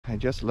I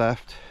just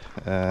left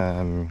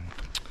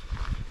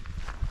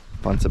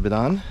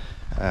Foncebado,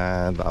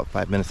 about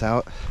 5 minutes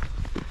out.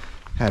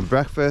 Had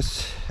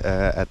breakfast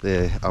at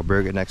the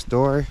albergue next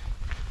door.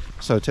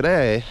 So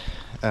today,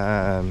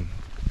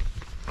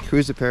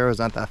 Cruz de Ferro is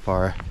not that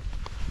far.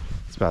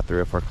 It's about 3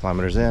 or 4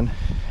 kilometers in,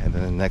 and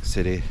then the next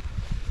city.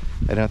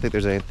 I don't think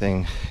there's any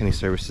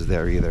services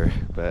there either,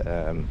 but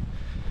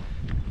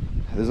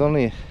it's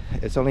only an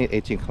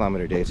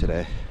 18-kilometer day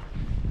today.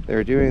 They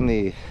were doing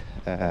the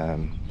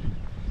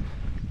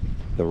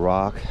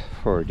rock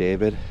for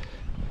David,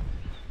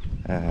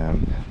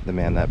 the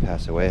man that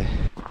passed away,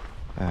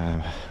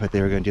 but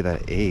they were going to do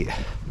that at 8,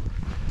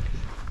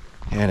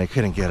 and I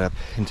couldn't get up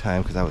in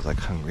time because I was like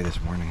hungry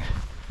this morning,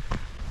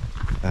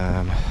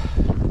 and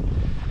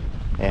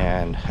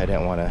I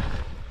didn't want to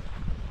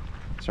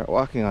start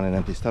walking on an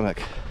empty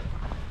stomach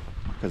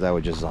because I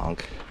would just zonk.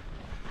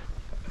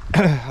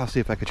 I'll see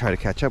if I could try to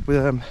catch up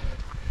with them.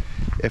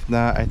 If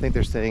not, I think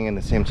they're staying in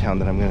the same town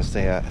that I'm going to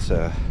stay at,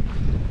 so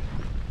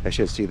I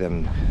should see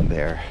them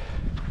there.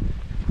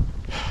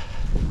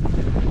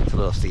 It's a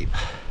little steep.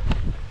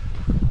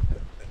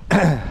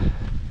 And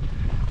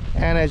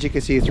as you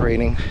can see, it's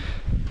raining.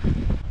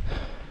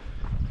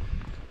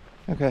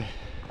 Okay,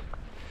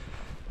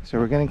 so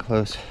we're getting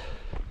close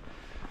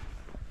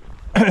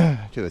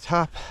to the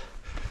top.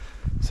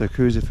 So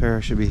Cruz de Ferro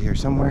should be here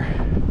somewhere.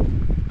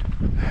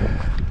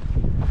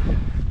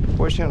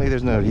 Fortunately,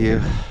 there's no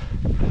view,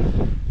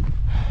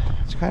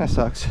 which kind of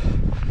sucks,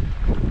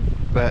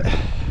 but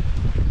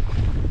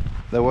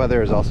the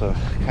weather is also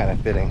kind of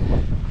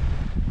fitting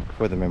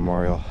for the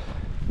memorial.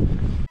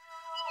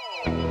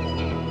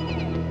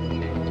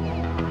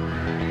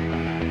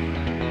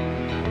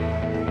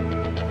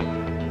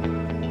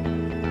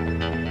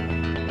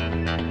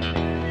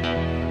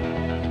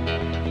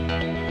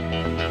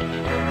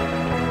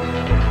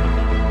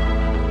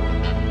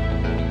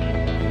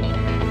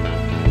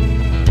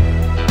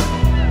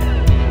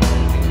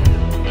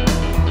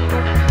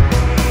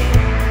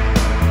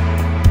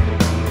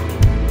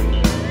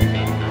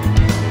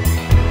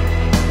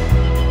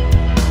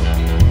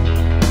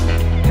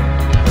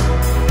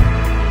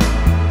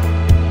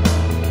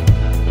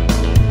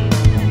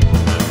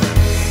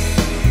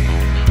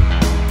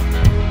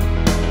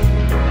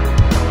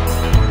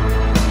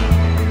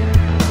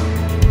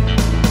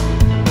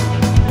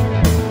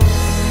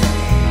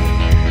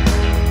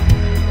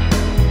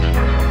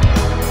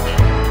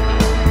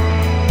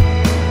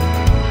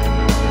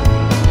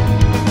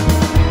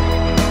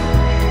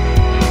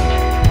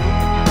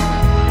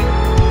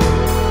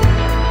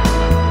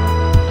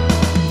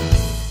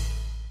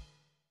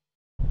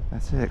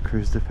 That's it,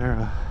 Cruz de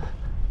Ferro.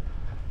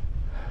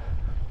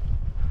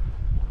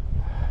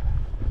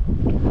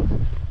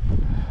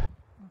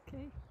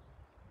 Okay.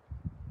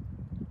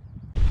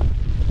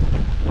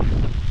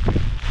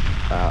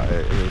 Wow,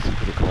 it is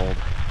pretty cold.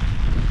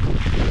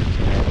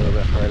 A little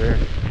bit harder.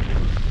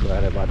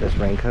 Glad I bought this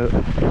raincoat.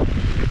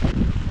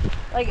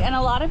 Like, and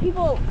a lot of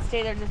people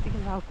stay there just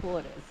because of how cool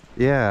it is.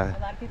 Yeah. A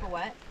lot of people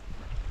what?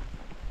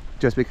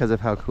 Just because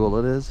of how cool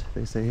it is,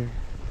 they say here.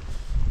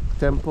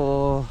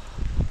 Temple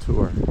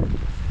tour.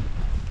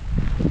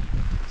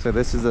 So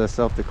this is a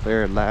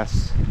self-declared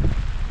last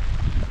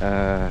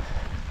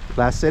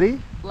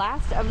city?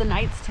 Last of the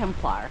Knights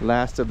Templar.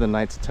 Last of the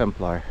Knights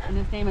Templar. And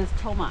his name is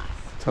Tomas.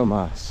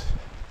 Tomas.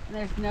 And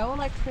there's no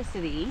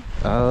electricity.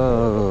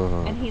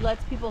 Oh. And he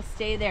lets people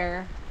stay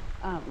there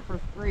for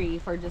free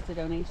for just a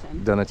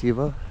donation.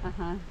 Donativo?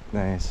 Uh-huh.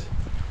 Nice.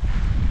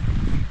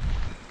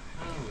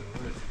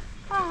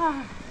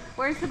 Ah,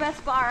 where's the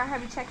best bar?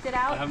 Have you checked it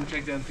out? I haven't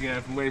checked anything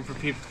out. I'm waiting for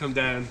people to come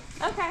down.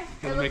 Okay.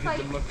 Gonna make a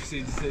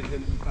democracy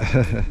decision. Look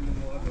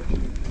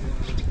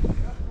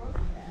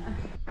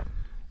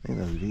at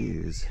those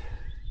views.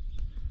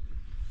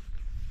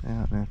 I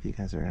don't know if you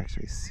guys are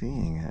actually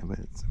seeing it, but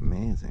it's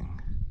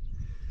amazing.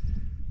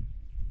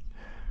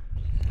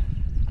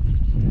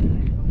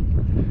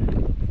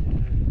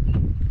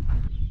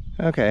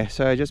 Okay,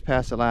 so I just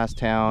passed the last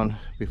town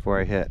before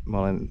I hit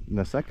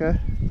Molinaseca.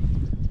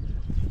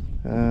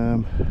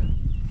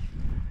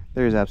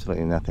 There's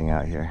absolutely nothing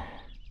out here,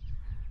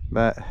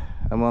 but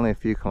I'm only a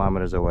few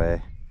kilometers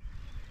away,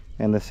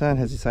 and the sun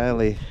has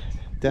definitely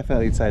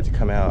decided to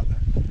come out.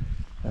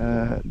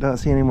 Don't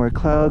see any more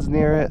clouds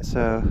near it,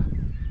 so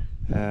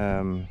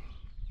I'm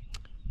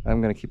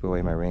gonna keep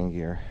away my rain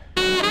gear.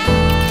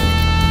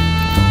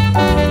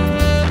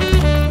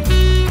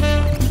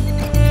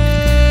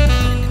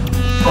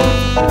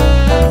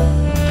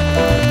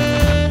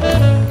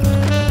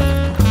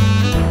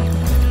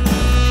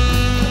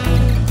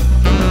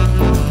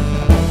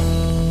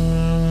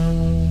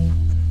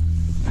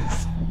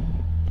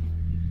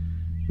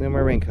 No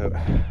more raincoat.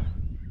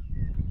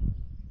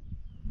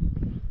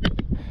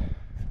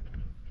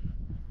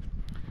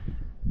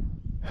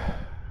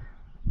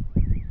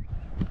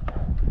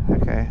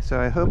 Okay, so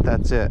I hope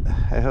that's it.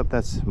 I hope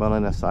that's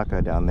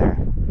Molinaseca down there.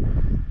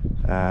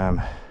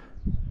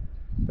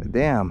 But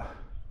damn,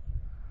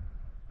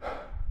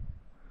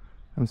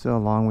 I'm still a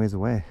long ways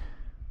away.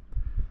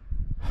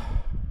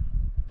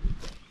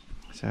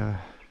 So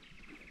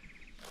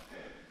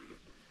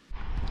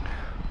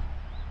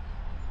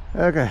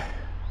Okay,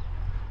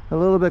 a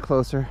little bit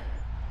closer.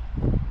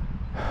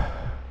 I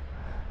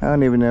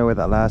don't even know where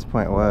that last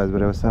point was, but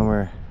it was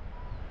somewhere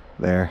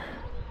there.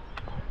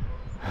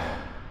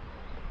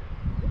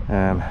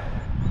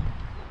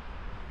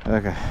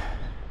 Okay.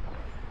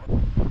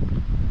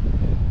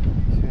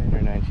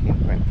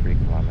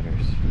 219.3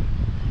 kilometers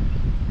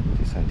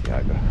to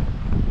Santiago.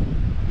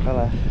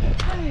 Hello.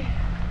 Hi.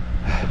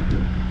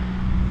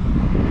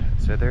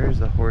 So there's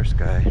the horse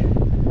guy.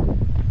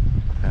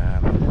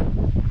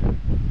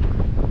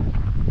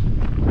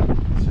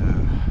 So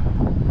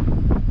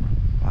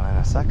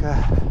Molinaseca.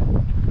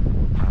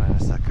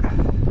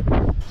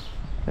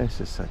 This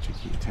is such a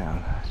cute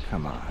town.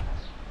 Come on.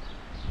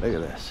 Look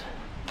at this.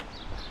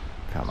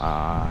 Come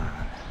on.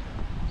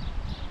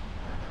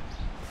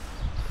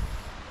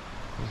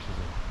 There's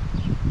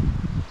a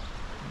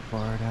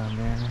bar down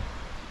there.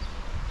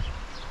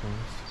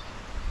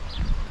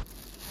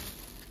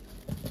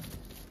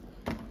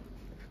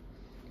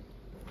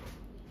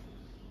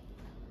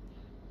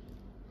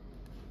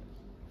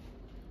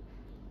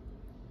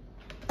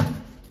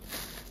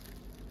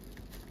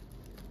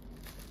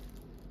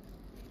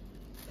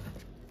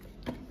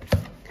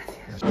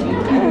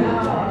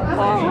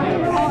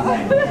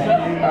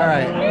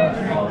 Alright,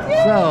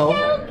 so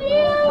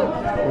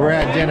we're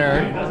at dinner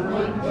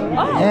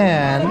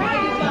and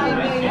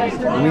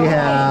we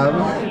have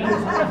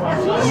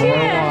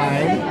more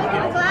wine.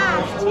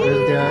 There's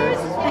Derek.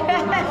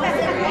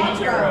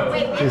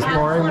 She's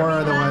pouring more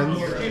other ones.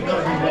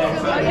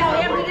 Oh yeah, we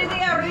have to do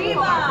the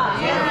arriba.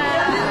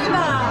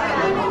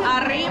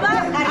 Arriba,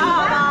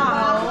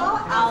 abajo,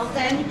 al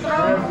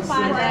centro,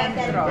 para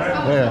dentro.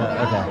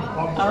 Yeah, okay.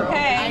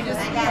 Okay.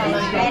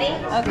 Ready?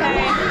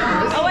 Okay.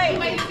 Oh wait.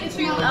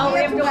 Oh, we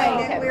have to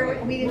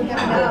wait. We didn't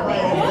have enough.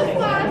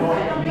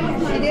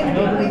 She didn't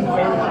think we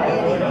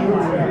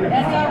were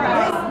That's all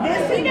right.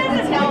 This he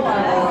doesn't tell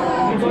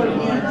us.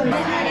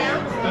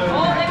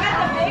 Oh, they got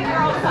the big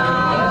girl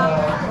song.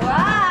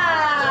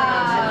 Wow.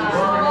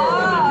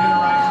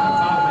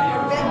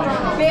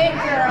 Big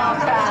girl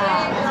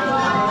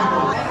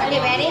song. Are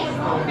you ready?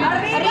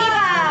 Arriba.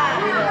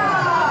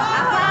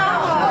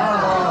 Abajo.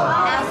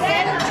 Al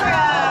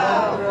centro.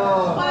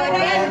 Por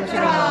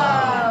dentro.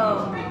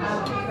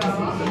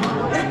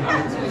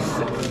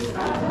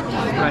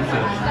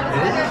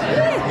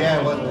 Yeah,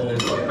 it wasn't.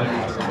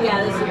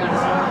 Yeah, this is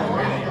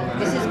good.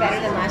 This is better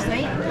than last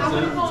night?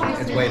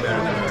 It's way better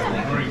than last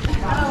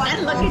night.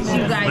 And look at you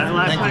guys. That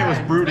last night was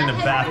brewed in a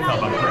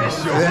bathtub, I'm pretty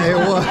sure. It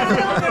was.